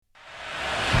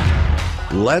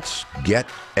Let's get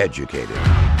educated.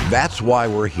 That's why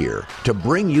we're here, to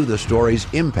bring you the stories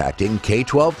impacting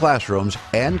K-12 classrooms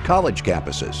and college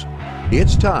campuses.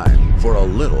 It's time for a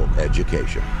little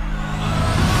education.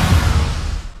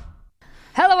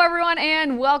 Hello, everyone,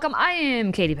 and welcome. I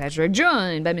am Katie Patrick,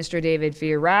 joined by Mr. David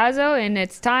Fiorazzo, and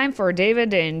it's time for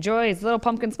David to enjoy his little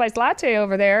pumpkin spice latte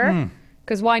over there,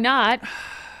 because why not?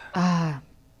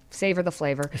 Savor the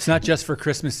flavor. It's not just for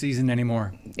Christmas season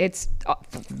anymore. It's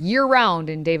year-round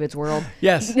in David's world.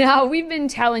 Yes. Now, we've been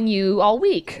telling you all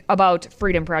week about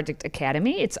Freedom Project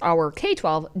Academy. It's our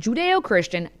K-12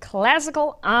 Judeo-Christian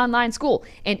classical online school.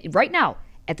 And right now,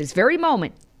 at this very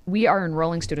moment, we are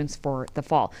enrolling students for the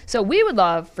fall. So we would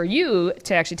love for you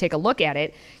to actually take a look at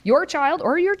it. Your child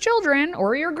or your children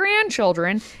or your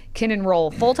grandchildren can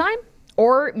enroll full-time,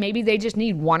 or maybe they just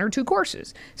need one or two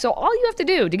courses. So all you have to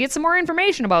do to get some more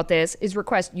information about this is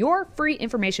request your free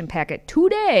information packet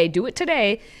today. Do it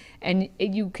today. And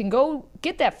you can go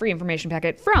get that free information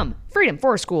packet from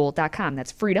freedomforschool.com.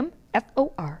 That's freedom,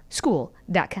 F-O-R,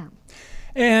 school.com.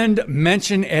 And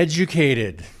mention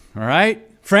educated. All right?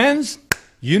 Friends,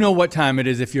 you know what time it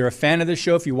is. If you're a fan of the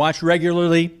show, if you watch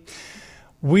regularly,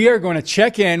 we are going to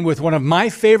check in with one of my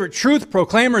favorite truth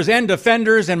proclaimers and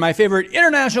defenders and my favorite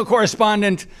international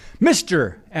correspondent,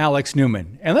 Mr. Alex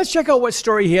Newman. And let's check out what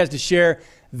story he has to share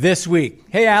this week.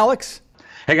 Hey, Alex.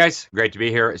 Hey, guys. Great to be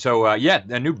here. So,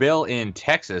 a new bill in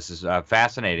Texas is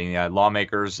fascinating.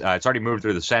 Lawmakers, it's already moved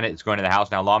through the Senate. It's going to the House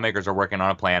now. Lawmakers are working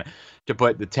on a plan to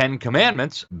put the Ten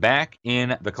Commandments back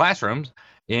in the classrooms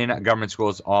in government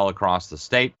schools all across the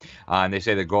state. And they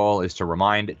say the goal is to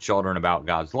remind children about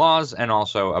God's laws and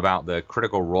also about the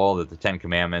critical role that the Ten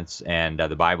Commandments and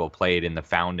the Bible played in the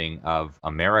founding of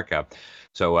America.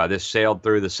 So this sailed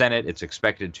through the Senate. It's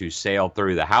expected to sail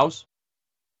through the House.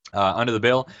 Under the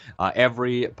bill,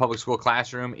 every public school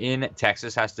classroom in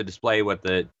Texas has to display what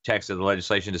the text of the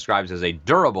legislation describes as a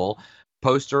durable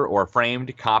poster or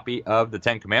framed copy of the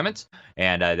Ten Commandments,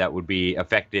 and that would be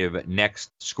effective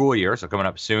next school year, so coming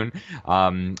up soon.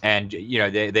 And you know,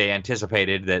 they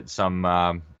anticipated that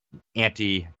some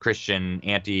anti-Christian,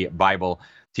 anti-Bible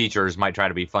teachers might try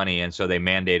to be funny, and so they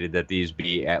mandated that these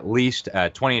be at least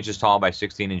 20 inches tall by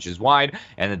 16 inches wide,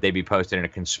 and that they be posted in a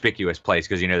conspicuous place,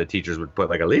 because you know the teachers would put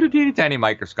like a little teeny tiny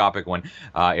microscopic one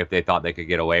if they thought they could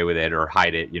get away with it or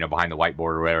hide it, you know, behind the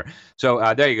whiteboard or whatever.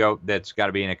 So there you go. That's got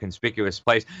to be in a conspicuous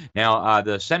place. Now,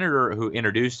 the senator who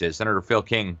introduced it, Senator Phil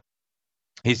King,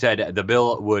 he said the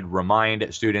bill would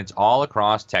remind students all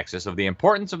across Texas of the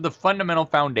importance of the fundamental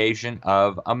foundation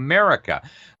of America.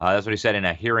 That's what he said in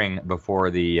a hearing before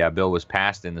the bill was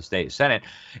passed in the state Senate.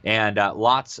 And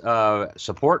lots of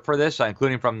support for this,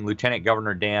 including from Lieutenant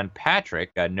Governor Dan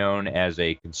Patrick, known as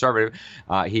a conservative.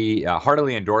 He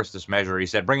heartily endorsed this measure. He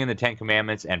said, bringing the Ten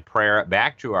Commandments and prayer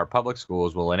back to our public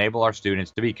schools will enable our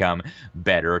students to become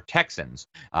better Texans.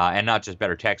 And not just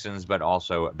better Texans, but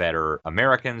also better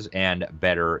Americans and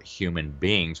better human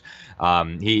beings.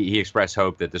 He expressed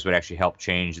hope that this would actually help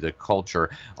change the culture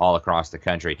all across the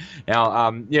country. Now,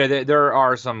 there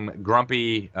are some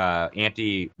grumpy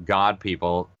anti-God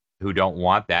people who don't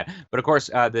want that. But of course,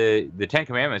 the Ten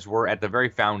Commandments were at the very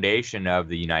foundation of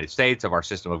the United States, of our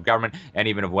system of government, and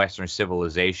even of Western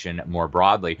civilization more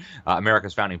broadly.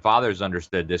 America's founding fathers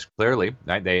understood this clearly.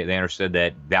 Right? They understood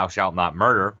that thou shalt not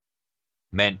murder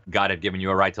meant God had given you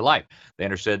a right to life. They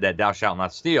understood that thou shalt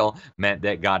not steal meant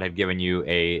that God had given you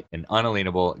an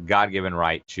unalienable, God-given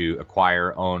right to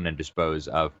acquire, own, and dispose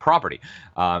of property.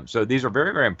 So these are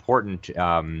very, very important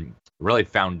really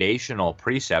foundational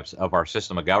precepts of our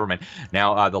system of government.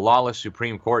 Now, the lawless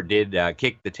Supreme Court did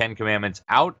kick the Ten Commandments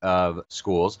out of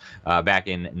schools back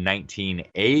in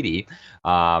 1980.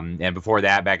 And before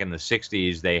that, back in the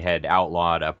 60s, they had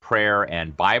outlawed prayer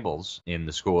and Bibles in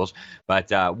the schools.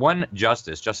 But one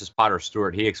Justice Potter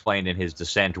Stewart, he explained in his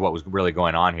dissent what was really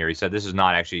going on here. He said this is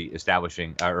not actually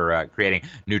establishing or creating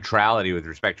neutrality with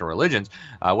respect to religions.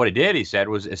 What it did, he said,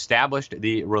 was established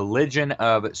the religion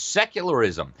of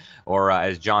secularism, or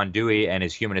as John Dewey and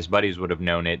his humanist buddies would have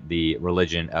known it, the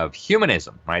religion of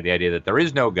humanism, right? The idea that there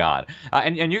is no God.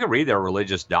 And you can read their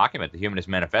religious document, the Humanist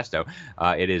Manifesto.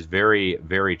 It is very,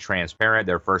 very transparent.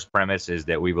 Their first premise is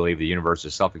that we believe the universe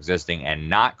is self-existing and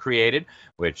not created,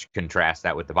 which contrasts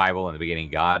that with the Bible. In the beginning,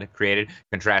 God created.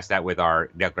 Contrast that with our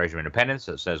Declaration of Independence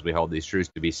that says we hold these truths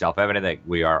to be self-evident, that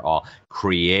we are all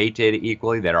created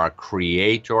equally, that our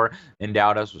Creator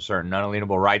endowed us with certain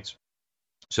unalienable rights.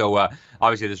 So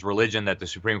obviously this religion that the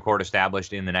Supreme Court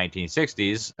established in the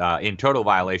 1960s in total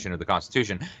violation of the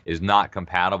Constitution is not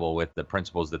compatible with the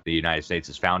principles that the United States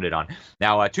is founded on.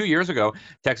 Now, 2 years ago,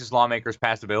 Texas lawmakers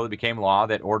passed a bill that became law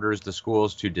that orders the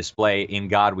schools to display "In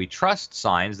God We Trust"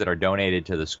 signs that are donated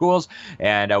to the schools.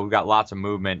 And we've got lots of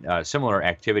movement, similar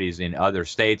activities in other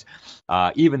states,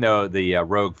 even though the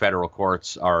rogue federal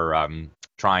courts are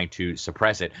trying to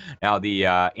suppress it. Now, the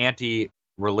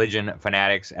anti-religion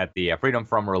fanatics at the Freedom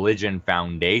From Religion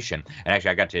Foundation, and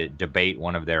actually I got to debate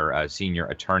one of their senior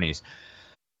attorneys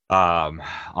on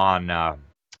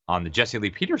the Jesse Lee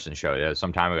Peterson show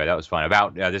some time ago. That was fun,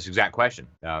 about this exact question.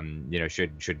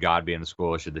 Should God be in the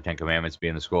schools? Should the Ten Commandments be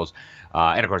in the schools?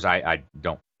 And of course, I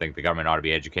don't think the government ought to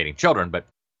be educating children, but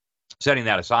setting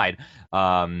that aside,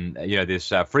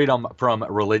 this Freedom From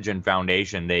Religion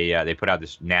Foundation, they put out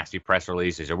this nasty press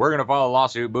release. They said, we're going to file a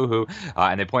lawsuit, boo-hoo.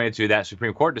 And they pointed to that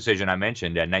Supreme Court decision I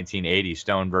mentioned in 1980,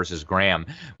 Stone versus Graham,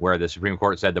 where the Supreme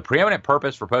Court said the preeminent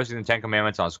purpose for posting the Ten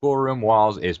Commandments on schoolroom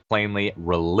walls is plainly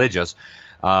religious.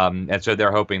 And so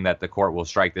they're hoping that the court will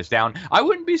strike this down. I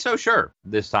wouldn't be so sure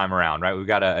this time around, right? We've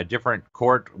got a different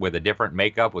court with a different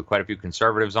makeup with quite a few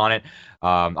conservatives on it.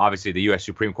 Obviously, the U.S.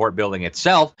 Supreme Court building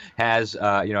itself has,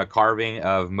 a carving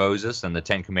of Moses and the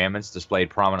Ten Commandments displayed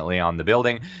prominently on the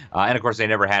building. And of course, they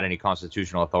never had any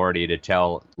constitutional authority to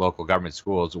tell local government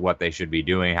schools what they should be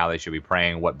doing, how they should be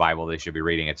praying, what Bible they should be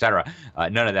reading, etc.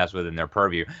 None of that's within their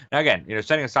purview. Now, again,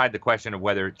 setting aside the question of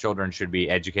whether children should be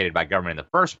educated by government in the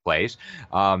first place,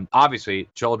 obviously,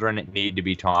 children need to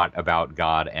be taught about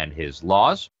God and his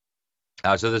laws.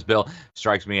 So this bill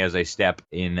strikes me as a step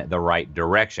in the right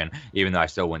direction, even though I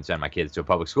still wouldn't send my kids to a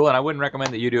public school, and I wouldn't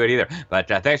recommend that you do it either. But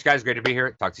thanks, guys. Great to be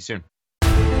here. Talk to you soon.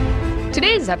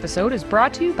 Today's episode is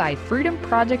brought to you by Freedom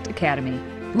Project Academy.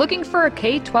 Looking for a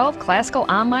K-12 classical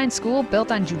online school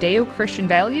built on Judeo-Christian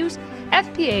values?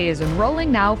 FPA is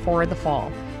enrolling now for the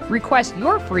fall. Request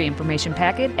your free information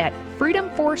packet at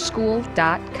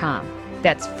freedomforschool.com.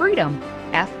 That's freedom,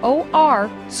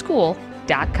 F-O-R,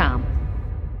 school.com.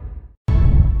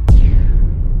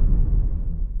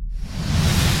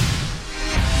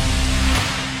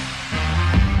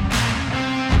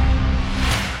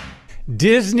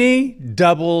 Disney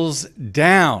doubles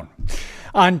down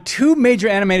on two major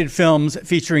animated films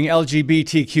featuring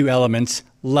LGBTQ elements,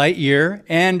 Lightyear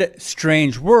and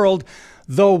Strange World.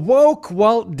 The woke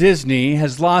Walt Disney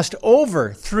has lost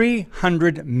over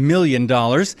 $300 million,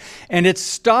 and its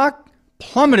stock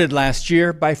plummeted last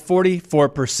year by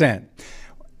 44%.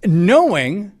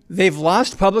 Knowing they've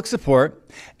lost public support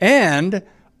and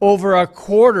over a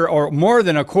quarter or more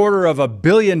than $250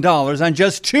 million on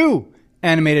just two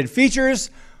animated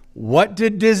features, what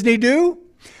did Disney do?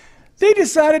 They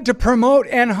decided to promote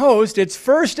and host its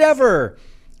first ever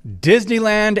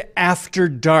Disneyland After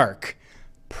Dark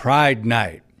Pride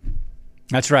Night.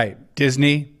 That's right,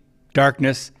 Disney,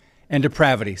 darkness, and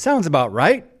depravity. Sounds about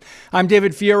right. I'm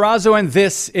David Fiorazo, and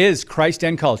this is Christ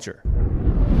and Culture.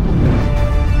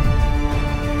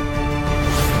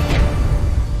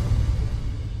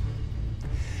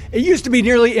 It used to be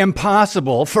nearly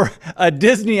impossible for a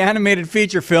Disney animated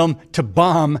feature film to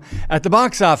bomb at the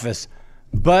box office.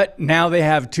 But now they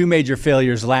have two major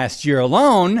failures last year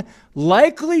alone,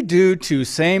 likely due to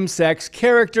same-sex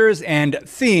characters and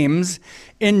themes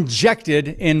injected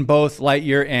in both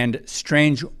Lightyear and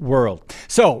Strange World.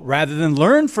 So rather than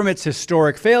learn from its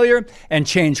historic failure and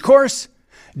change course,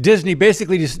 Disney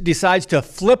basically decides to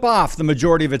flip off the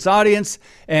majority of its audience,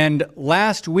 and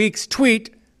last week's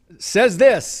tweet says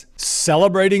this: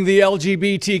 celebrating the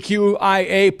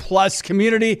LGBTQIA plus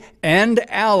community and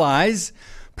allies,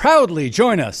 proudly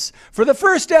join us for the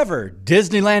first ever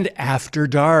Disneyland After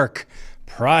Dark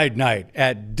Pride Night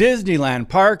at Disneyland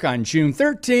Park on June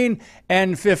 13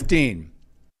 and 15.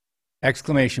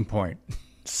 Exclamation point.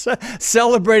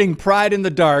 Celebrating Pride in the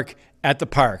Dark at the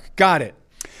park. Got it.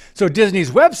 So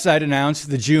Disney's website announced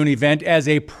the June event as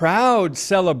a proud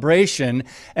celebration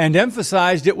and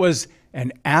emphasized it was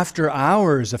an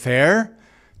after-hours affair.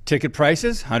 Ticket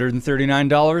prices,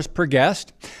 $139 per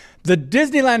guest. The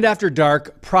Disneyland After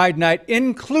Dark Pride Night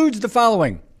includes the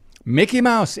following: Mickey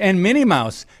Mouse and Minnie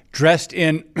Mouse dressed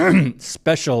in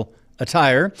special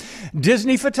attire,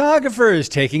 Disney photographers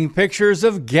taking pictures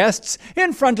of guests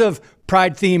in front of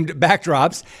Pride-themed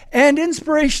backdrops, and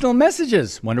inspirational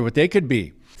messages. Wonder what they could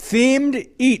be. Themed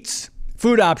eats,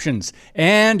 food options,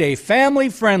 and a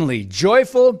family-friendly,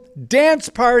 joyful dance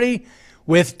party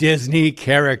with Disney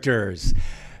characters.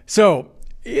 So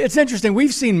it's interesting.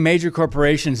 We've seen major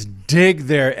corporations dig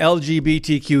their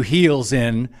LGBTQ heels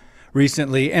in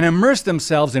recently and immerse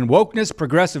themselves in wokeness,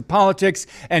 progressive politics,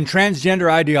 and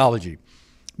transgender ideology.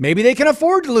 maybe they can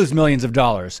afford to lose millions of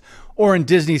dollars, or in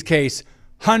Disney's case,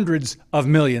 hundreds of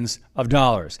millions of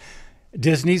dollars.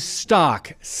 Disney's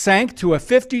stock sank to a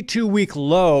 52-week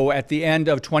low at the end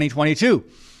of 2022,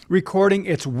 recording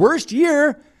its worst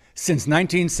year since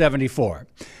 1974.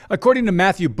 According to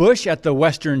Matthew Bush at the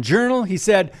Western Journal, he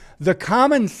said, the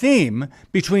common theme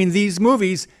between these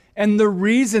movies and the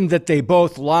reason that they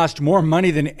both lost more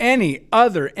money than any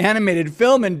other animated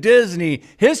film in Disney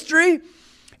history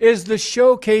is the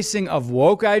showcasing of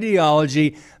woke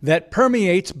ideology that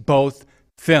permeates both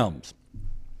films.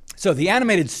 So the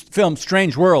animated film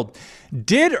Strange World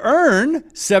did earn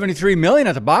 $73 million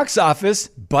at the box office,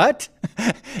 but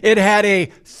it had a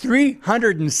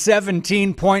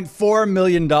 $317.4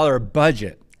 million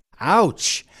budget.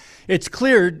 Ouch. It's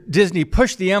clear Disney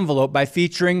pushed the envelope by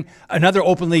featuring another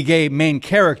openly gay main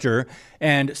character,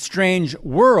 and Strange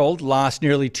World lost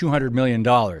nearly $200 million.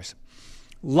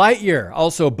 Lightyear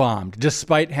also bombed,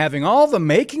 despite having all the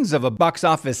makings of a box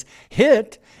office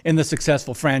hit in the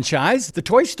successful franchise. The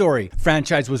Toy Story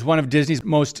franchise was one of Disney's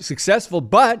most successful,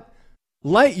 but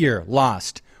Lightyear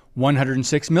lost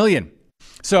 $106 million.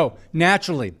 So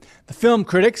naturally, the film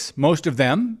critics, most of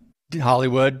them,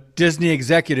 Hollywood, Disney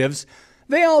executives,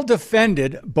 they all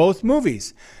defended both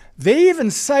movies. They even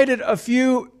cited a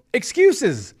few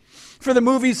excuses for the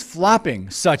movies flopping,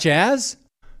 such as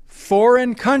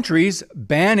foreign countries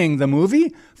banning the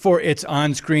movie for its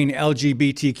on-screen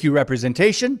LGBTQ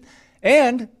representation,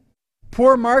 and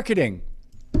poor marketing.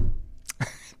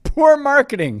 Poor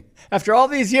marketing. After all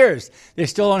these years, they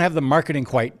still don't have the marketing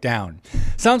quite down.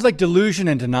 Sounds like delusion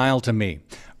and denial to me.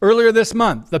 Earlier this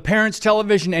month, the Parents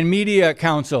Television and Media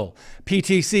Council,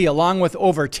 PTC, along with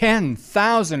over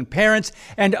 10,000 parents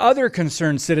and other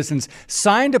concerned citizens,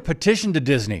 signed a petition to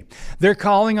Disney. They're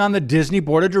calling on the Disney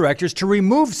Board of Directors to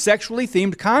remove sexually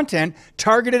themed content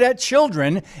targeted at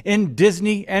children in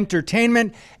Disney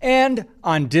entertainment and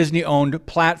on Disney-owned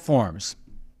platforms.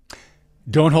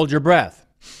 Don't hold your breath.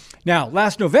 Now,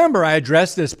 last November, I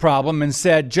addressed this problem and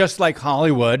said, just like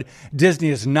Hollywood, Disney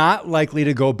is not likely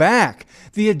to go back.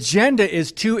 The agenda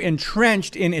is too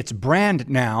entrenched in its brand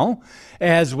now,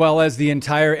 as well as the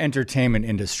entire entertainment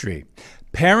industry.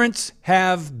 Parents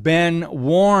have been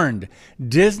warned.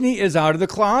 Disney is out of the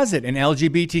closet, and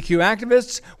LGBTQ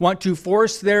activists want to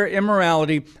force their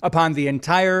immorality upon the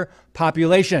entire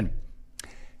population.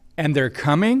 And they're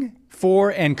coming for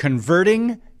and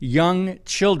converting young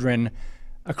children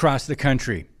across the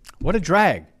country. What a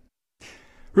drag.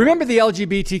 Remember the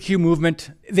LGBTQ movement?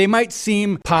 They might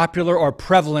seem popular or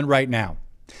prevalent right now,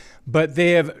 but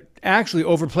they have actually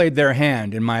overplayed their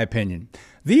hand, in my opinion.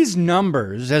 These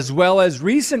numbers, as well as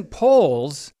recent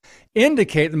polls,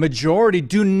 indicate the majority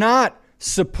do not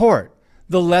support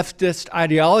the leftist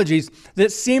ideologies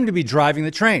that seem to be driving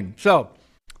the train. So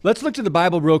let's look to the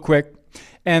Bible real quick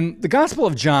and the Gospel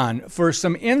of John for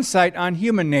some insight on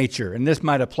human nature, and this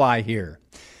might apply here.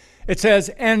 It says,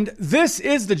 and this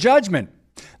is the judgment,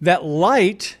 that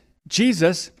light,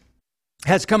 Jesus,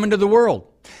 has come into the world,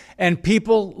 and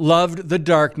people loved the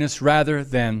darkness rather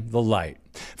than the light,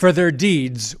 for their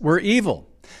deeds were evil.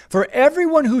 For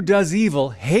everyone who does evil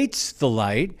hates the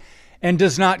light and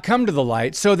does not come to the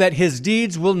light, so that his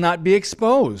deeds will not be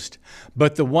exposed.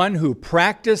 But the one who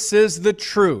practices the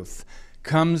truth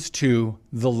comes to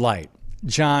the light.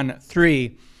 John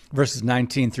 3, verses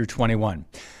 19 through 21.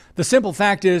 The simple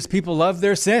fact is people love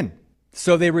their sin,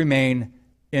 so they remain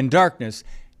in darkness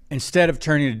instead of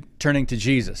turning to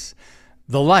Jesus,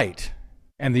 the light,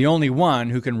 and the only one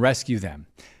who can rescue them.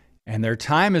 And their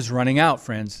time is running out,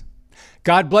 friends.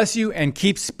 God bless you, and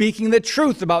keep speaking the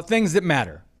truth about things that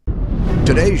matter.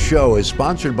 Today's show is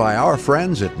sponsored by our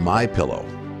friends at MyPillow.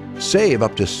 Save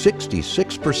up to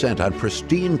 66% on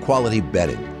pristine quality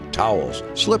bedding, towels,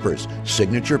 slippers,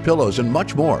 signature pillows, and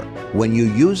much more when you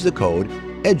use the code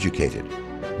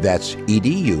EDUCATED. That's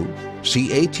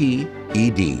EDUCATED.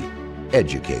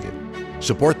 Educated.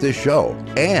 Support this show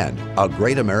and a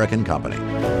great American company.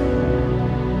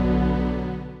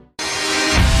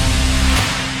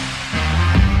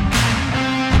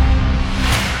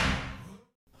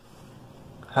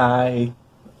 Hi,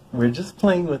 we're just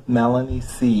playing with Melanie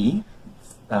C,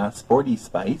 Sporty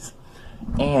Spice,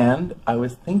 and I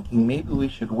was thinking maybe we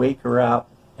should wake her up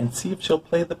and see if she'll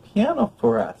play the piano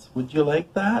for us. Would you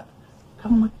like that?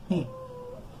 Come with me.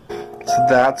 So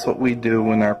that's what we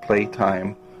do in our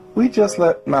playtime. We just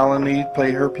let Melanie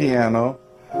play her piano,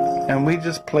 and we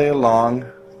just play along,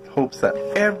 hopes that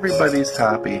everybody's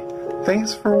happy.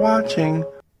 Thanks for watching.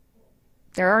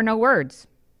 There are no words.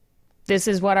 This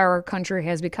is what our country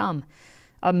has become.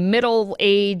 A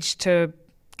middle-aged to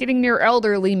getting near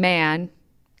elderly man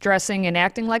dressing and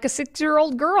acting like a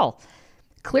 6-year-old girl.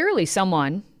 Clearly,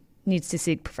 someone needs to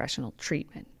seek professional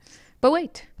treatment. But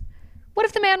wait, what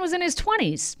if the man was in his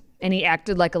 20s and he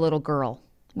acted like a little girl?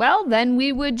 Well, then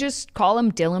we would just call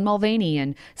him Dylan Mulvaney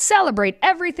and celebrate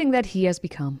everything that he has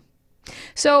become.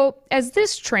 So, as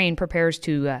this train prepares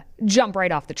to jump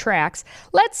right off the tracks,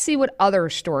 let's see what other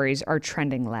stories are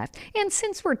trending left. And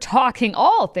since we're talking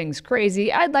all things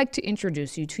crazy, I'd like to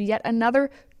introduce you to yet another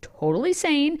totally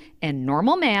sane and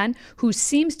normal man who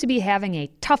seems to be having a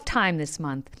tough time this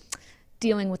month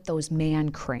dealing with those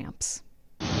man cramps.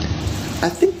 I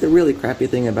think the really crappy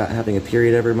thing about having a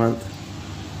period every month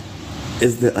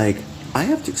is that, like, I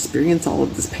have to experience all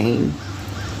of this pain,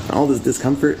 all this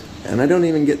discomfort, and I don't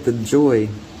even get the joy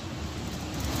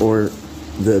or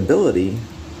the ability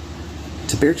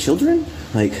to bear children.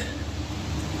 Like,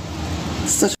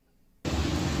 such,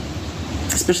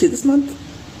 especially this month,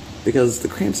 because the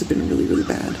cramps have been really, really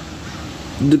bad.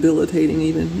 Debilitating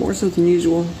even, more so than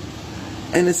usual.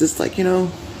 And it's just like,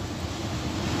 at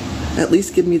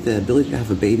least give me the ability to have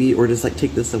a baby, or just like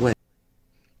take this away.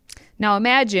 Now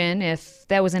imagine if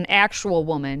that was an actual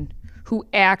woman who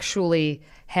actually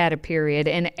had a period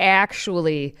and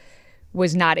actually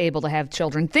was not able to have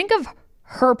children. Think of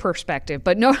her perspective.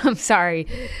 But no, I'm sorry,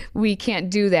 we can't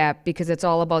do that because it's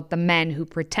all about the men who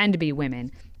pretend to be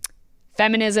women.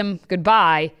 Feminism,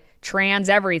 goodbye. Trans,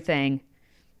 everything.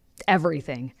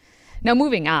 Everything. Now,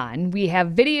 moving on, we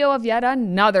have video of yet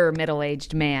another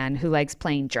middle-aged man who likes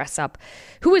playing dress-up,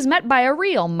 who was met by a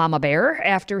real mama bear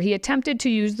after he attempted to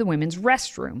use the women's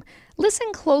restroom. Listen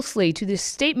closely to the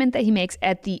statement that he makes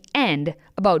at the end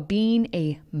about being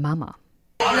a mama.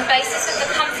 On the basis of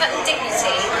the comfort and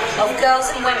dignity of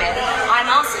girls and women, I'm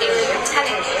asking you and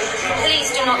telling you, please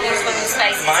do not use women's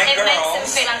spaces. It makes them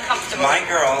feel uncomfortable. My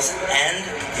girls and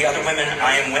the other women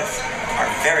I am with are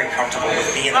very comfortable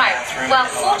with me in the bathroom. Well,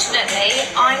 fortunately,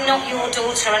 I'm not your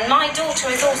daughter, and my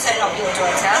daughter is also not your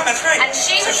daughter. No, that's right. And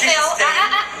she would feel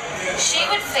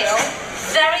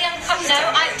very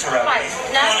uncomfortable.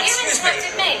 You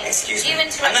interrupted me. Excuse me.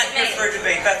 I'm not here for a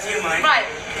debate. Beth, do you mind? Right.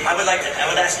 I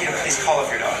would ask you to please call off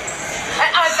your dog.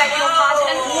 I beg your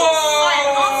pardon.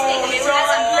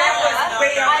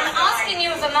 I'm asking you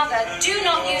as a mother, do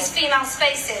not use female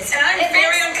spaces. And I'm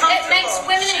very uncomfortable. It makes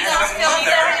women and girls feel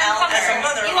very uncomfortable. As a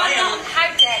mother, you are not, how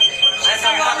dare you? As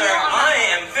a mother, I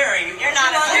am very... You're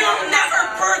not a mother. You never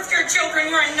birthed your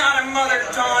children. You're not a mother,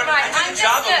 Dawn. Right, I did the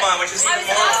job of mom, which is even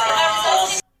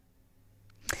more...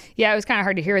 Yeah, it was kind of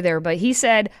hard to hear there, but he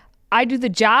said, I do the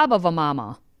job of a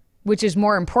mama, which is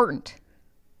more important.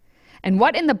 And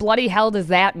what in the bloody hell does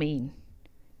that mean?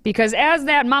 Because as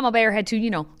that mama bear had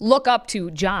to, look up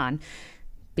to John,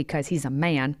 because he's a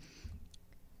man,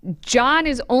 John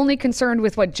is only concerned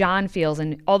with what John feels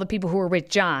and all the people who are with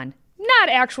John, not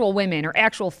actual women or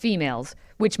actual females,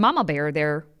 which mama bear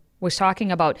there was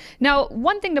talking about. Now,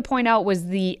 one thing to point out was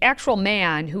the actual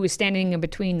man who was standing in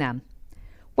between them.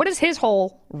 What is his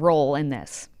whole role in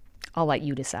this? I'll let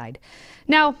you decide.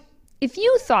 Now, if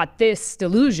you thought this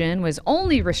delusion was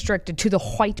only restricted to the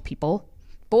white people,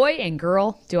 boy and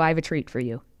girl, do I have a treat for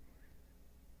you.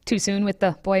 Too soon with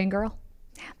the boy and girl?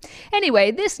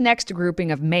 Anyway, this next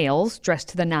grouping of males dressed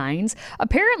to the nines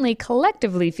apparently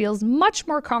collectively feels much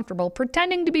more comfortable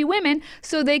pretending to be women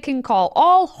so they can call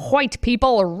all white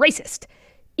people racist,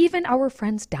 even our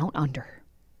friends down under.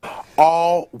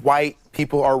 All white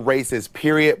people are racist,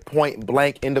 period, point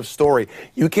blank, end of story.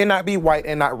 You cannot be white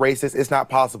and not racist. It's not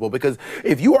possible, because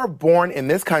if you are born in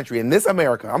this country, in this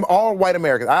America, I'm all white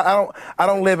Americans. I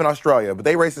don't live in Australia, but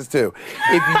they racist too.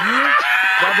 If you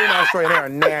don't be in Australia, they are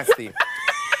nasty.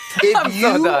 If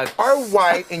you are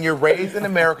white and you're raised in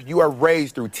America, you are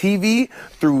raised through TV,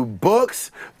 through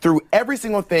books, through every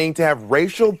single thing to have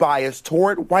racial bias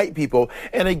toward white people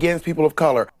and against people of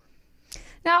color.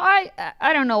 Now,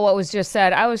 I don't know what was just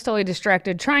said. I was totally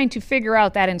distracted trying to figure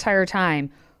out that entire time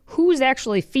who's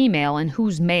actually female and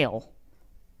who's male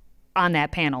on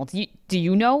that panel. Do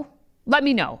you know? Let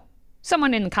me know.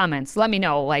 Someone in the comments, let me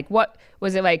know. Like, what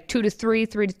was it, like 2 to 3,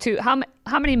 3 to 2? How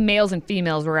many males and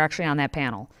females were actually on that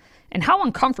panel? And how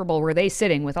uncomfortable were they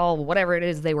sitting with all whatever it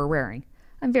is they were wearing?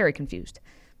 I'm very confused.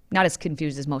 Not as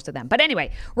confused as most of them. But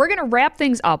anyway, we're going to wrap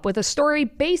things up with a story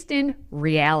based in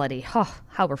reality. Oh,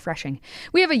 how refreshing.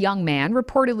 We have a young man,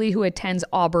 reportedly, who attends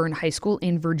Auburn High School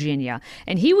in Virginia.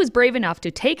 And he was brave enough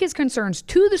to take his concerns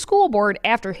to the school board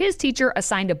after his teacher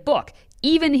assigned a book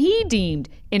even he deemed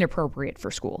inappropriate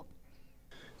for school.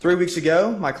 3 weeks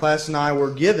ago, my class and I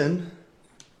were given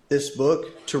this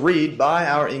book to read by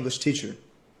our English teacher.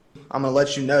 I'm going to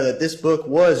let you know that this book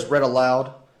was read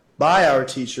aloud by our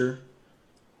teacher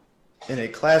in a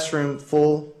classroom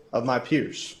full of my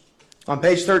peers. On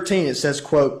page 13, it says,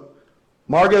 quote,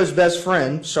 Margot's best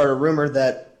friend started a rumor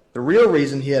that the real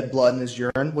reason he had blood in his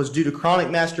urine was due to chronic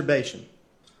masturbation.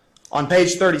 On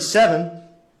page 37,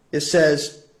 it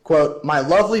says, quote, my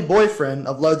lovely boyfriend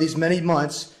of lo these many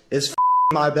months is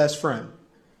my best friend.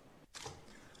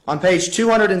 On page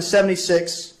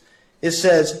 276, it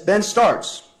says, Ben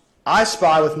starts, I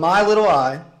spy with my little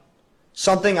eye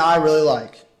something I really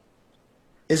like.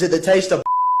 Is it the taste of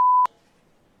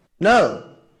No.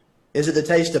 Is it the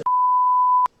taste of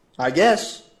I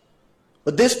guess.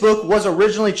 But this book was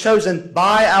originally chosen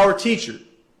by our teacher.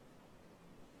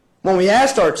 When we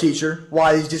asked our teacher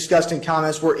why these disgusting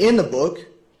comments were in the book,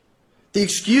 the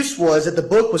excuse was that the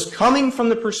book was coming from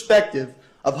the perspective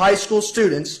of high school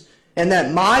students and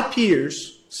that my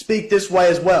peers speak this way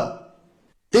as well.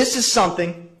 This is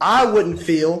something I wouldn't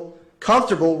feel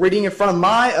comfortable reading in front of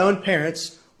my own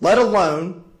parents, let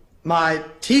alone my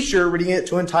teacher reading it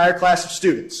to an entire class of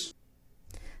students.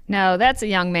 Now, that's a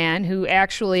young man who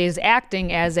actually is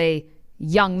acting as a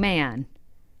young man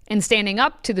and standing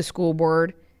up to the school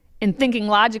board and thinking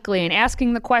logically and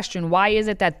asking the question, why is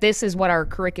it that this is what our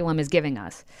curriculum is giving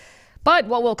us? But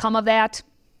what will come of that?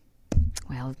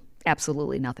 Well,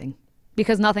 absolutely nothing,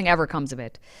 because nothing ever comes of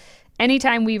it.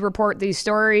 Anytime we report these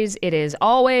stories, it is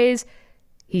always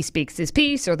he speaks his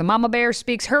piece or the mama bear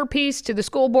speaks her piece to the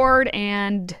school board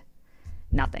and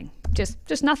nothing.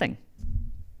 Just nothing,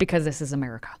 because this is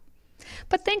America.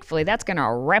 But thankfully, that's going to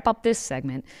wrap up this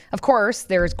segment. Of course,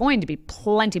 there's going to be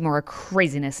plenty more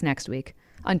craziness next week.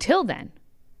 Until then,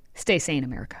 stay sane,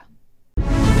 America.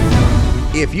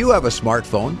 If you have a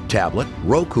smartphone, tablet,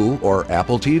 Roku, or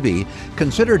Apple TV,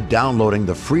 consider downloading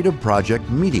the Freedom Project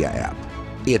Media app.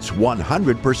 It's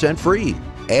 100% free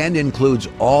and includes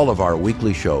all of our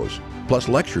weekly shows, plus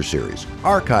lecture series,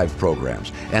 archive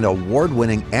programs, and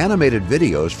award-winning animated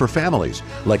videos for families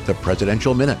like the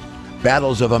Presidential Minute,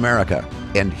 Battles of America,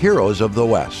 and Heroes of the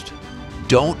West.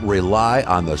 Don't rely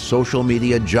on the social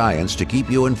media giants to keep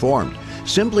you informed.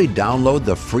 Simply download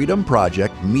the Freedom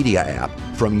Project Media app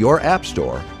from your app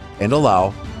store and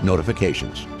allow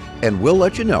notifications. And we'll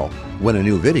let you know when a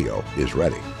new video is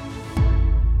ready.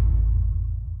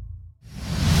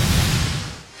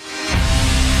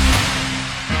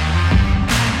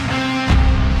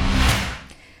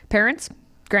 Parents,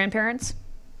 grandparents,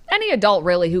 any adult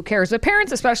really who cares, but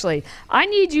parents especially, I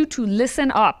need you to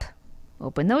listen up.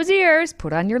 Open those ears,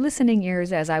 put on your listening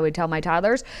ears, as I would tell my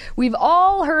toddlers. We've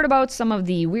all heard about some of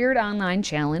the weird online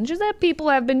challenges that people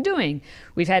have been doing.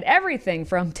 We've had everything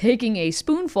from taking a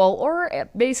spoonful or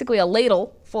basically a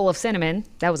ladle full of cinnamon,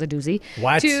 that was a doozy,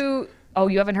 What? to... Oh,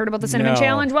 you haven't heard about the cinnamon No.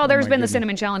 challenge? Well, there's Oh my been the goodness.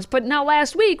 cinnamon challenge, but now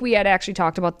last week we had actually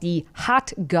talked about the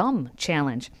hot gum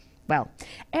challenge. Well,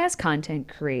 as content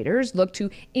creators look to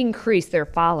increase their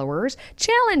followers,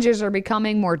 challenges are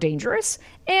becoming more dangerous,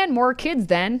 and more kids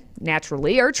then,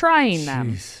 naturally, are trying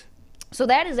them. So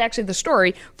that is actually the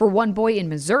story for one boy in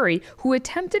Missouri who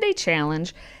attempted a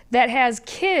challenge that has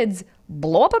kids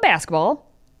blow up a basketball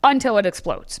until it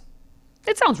explodes.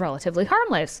 It sounds relatively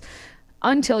harmless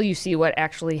until you see what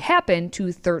actually happened to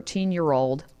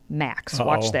 13-year-old Max.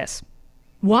 Watch Uh-oh. this.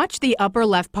 Watch the upper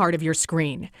left part of your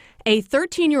screen. A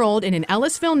 13-year-old in an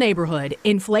Ellisville neighborhood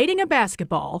inflating a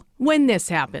basketball when this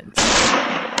happens.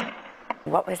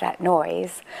 What was that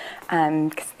noise?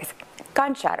 'Cause it's a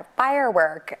gunshot, a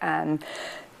firework,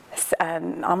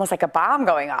 almost like a bomb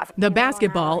going off. The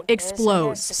basketball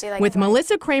explodes, with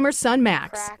Melissa Kramer's son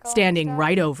Max standing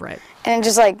right over it. And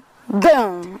just like,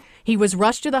 boom. He was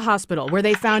rushed to the hospital where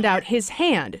they found out his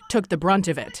hand took the brunt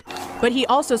of it. But he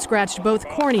also scratched both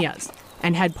corneas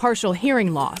and had partial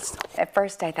hearing loss. At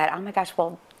first I thought, oh my gosh,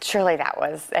 well, surely that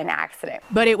was an accident.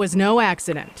 But it was no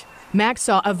accident. Max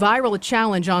saw a viral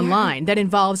challenge online that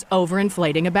involves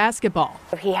overinflating a basketball.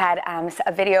 He had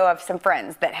a video of some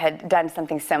friends that had done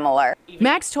something similar.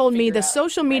 Max told me the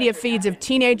social media feeds of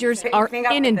teenagers are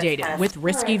inundated with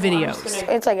risky videos.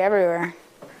 It's like everywhere.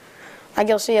 Like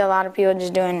you'll see a lot of people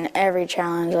just doing every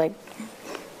challenge,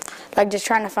 like just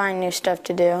trying to find new stuff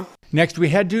to do. Next, we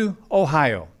head to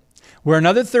Ohio, where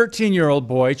another 13-year-old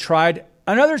boy tried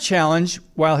another challenge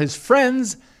while his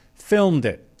friends filmed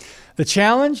it. The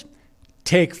challenge?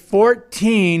 Take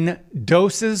 14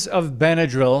 doses of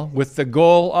Benadryl with the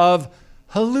goal of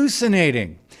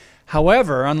hallucinating.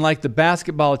 However, unlike the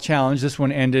basketball challenge, this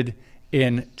one ended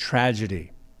in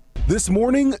tragedy. This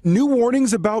morning, new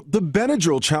warnings about the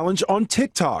Benadryl challenge on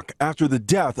TikTok after the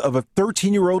death of a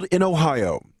 13-year-old in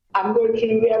Ohio. I'm going to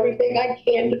do everything I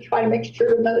can to try to make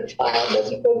sure another child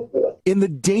doesn't go through it. In the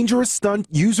dangerous stunt,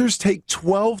 users take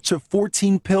 12 to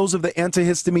 14 pills of the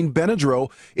antihistamine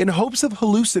Benadryl in hopes of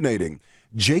hallucinating.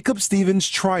 Jacob Stevens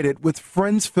tried it with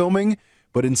friends filming,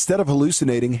 but instead of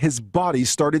hallucinating, his body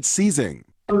started seizing.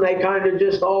 They kind of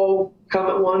just all come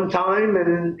at one time,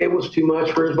 and it was too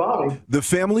much for his body. The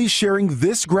family sharing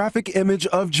this graphic image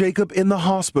of Jacob in the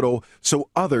hospital so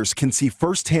others can see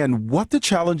firsthand what the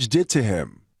challenge did to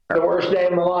him. The worst day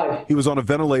of my life. He was on a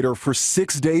ventilator for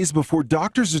 6 days before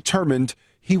doctors determined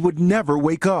he would never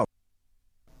wake up.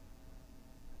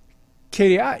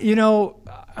 Katie, I know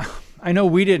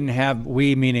we didn't have,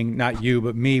 we meaning not you,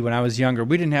 but me when I was younger,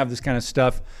 we didn't have this kind of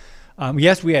stuff.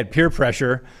 Yes, we had peer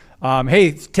pressure.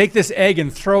 Hey, take this egg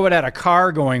and throw it at a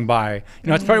car going by.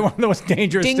 It's probably one of the most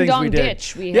dangerous things we did. Ding dong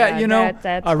ditch.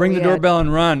 Ring the doorbell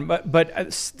and run.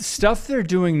 But stuff they're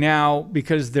doing now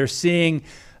because they're seeing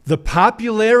the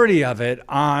popularity of it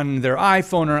on their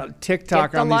iPhone or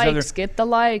TikTok or on these other. Get the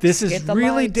likes. This is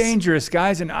really dangerous,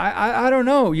 guys. And I don't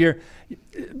know.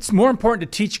 It's more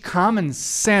important to teach common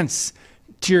sense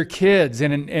to your kids.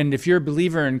 And if you're a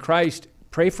believer in Christ,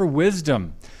 pray for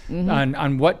wisdom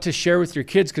on what to share with your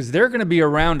kids, because they're going to be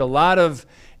around a lot of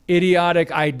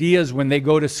idiotic ideas when they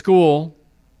go to school.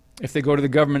 If they go to the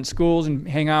government schools and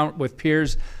hang out with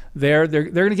peers there, they're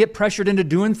going to get pressured into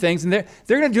doing things, and they're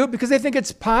going to do it because they think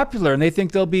it's popular and they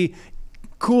think they'll be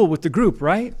cool with the group,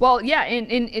 right? Well, yeah,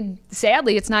 and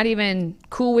sadly, it's not even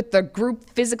cool with the group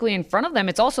physically in front of them.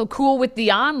 It's also cool with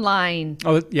the online.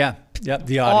 Oh, yeah. Yep,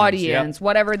 the audience,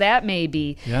 whatever that may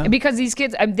be. Yeah. And because these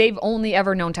kids, they've only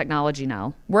ever known technology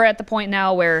now. We're at the point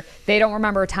now where they don't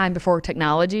remember a time before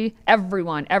technology. Every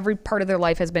part of their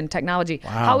life has been technology.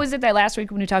 Wow. How is it that last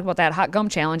week when we talked about that hot gum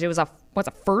challenge, it was a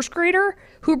first grader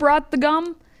who brought the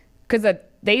gum? Because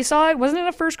they saw it. Wasn't it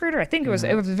a first grader? I think it was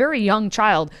a very young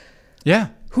child. Yeah.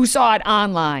 Who saw it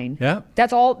online. Yeah.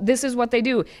 That's all. This is what they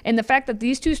do. And the fact that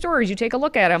these two stories, you take a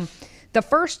look at them, the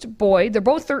first boy, they're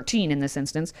both 13 in this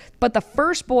instance, but the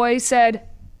first boy said,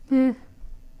 I'm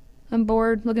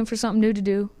bored, looking for something new to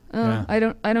do. I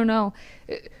don't know.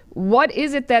 What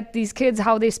is it that these kids,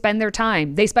 how they spend their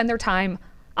time? They spend their time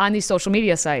on these social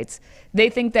media sites. They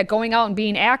think that going out and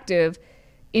being active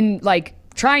in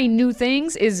trying new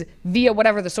things is via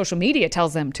whatever the social media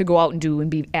tells them to go out and do and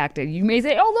be active. You may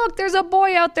say, oh, look, there's a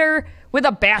boy out there with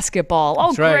a basketball. Oh,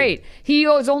 That's right. Great. He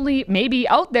was only maybe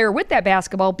out there with that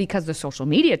basketball because the social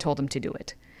media told him to do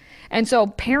it. And so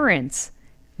parents,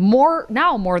 more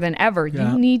than ever,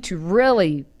 you need to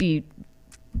really be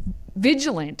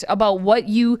vigilant about what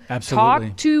you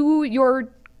talk to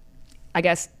your,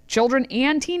 children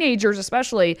and teenagers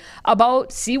especially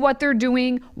about. See what they're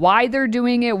doing, why they're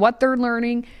doing it, what they're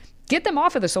learning. Get them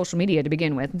off of the social media to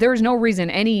begin with. There's no reason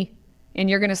and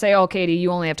you're going to say, oh, Katie,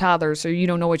 you only have toddlers, so you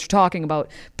don't know what you're talking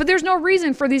about. But there's no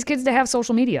reason for these kids to have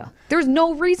social media. There's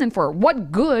no reason for it.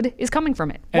 What good is coming from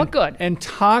it? What good? And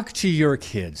talk to your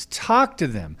kids. Talk to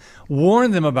them.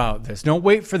 Warn them about this. Don't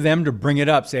wait for them to bring it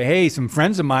up. Say, hey, some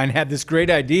friends of mine had this great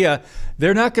idea.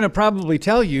 They're not going to probably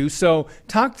tell you. So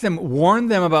talk to them. Warn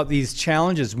them about these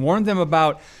challenges. Warn them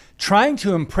about trying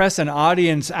to impress an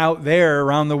audience out there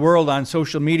around the world on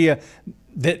social media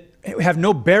that have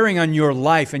no bearing on your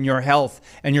life and your health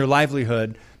and your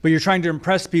livelihood, but you're trying to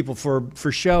impress people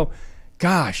for show.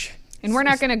 Gosh. And we're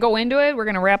not going to go into it. We're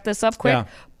going to wrap this up quick. Yeah.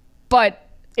 But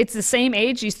it's the same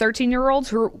age, these 13-year-olds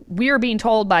who we are being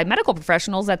told by medical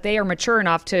professionals that they are mature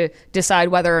enough to decide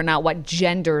whether or not what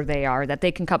gender they are, that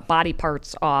they can cut body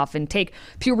parts off and take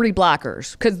puberty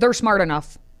blockers because they're smart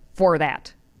enough for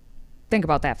that. Think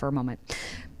about that for a moment.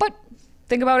 But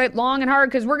think about it long and hard,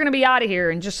 because we're going to be out of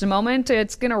here in just a moment.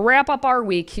 It's going to wrap up our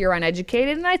week here on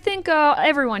Educated, and I think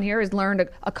everyone here has learned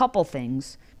a couple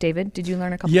things. David, did you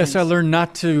learn a couple things? Yes, I learned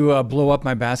not to blow up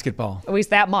my basketball. At least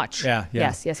that much. Yeah.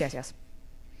 Yes.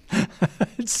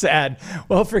 It's sad.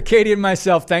 Well, for Katie and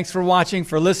myself, thanks for watching,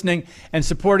 for listening, and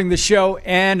supporting the show.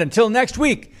 And until next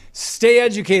week, stay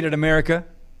educated, America.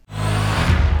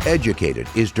 Educated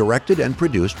is directed and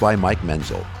produced by Mike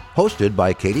Menzel. Hosted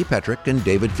by Katie Petrick and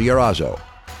David Fiorazzo.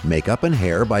 Makeup and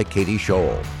hair by Katie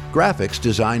Scholl. Graphics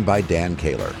designed by Dan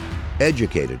Kaler.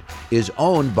 Educated is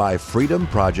owned by Freedom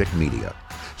Project Media.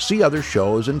 See other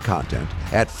shows and content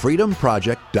at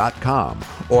freedomproject.com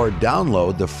or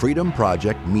download the Freedom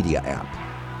Project Media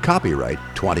app. Copyright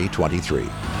 2023.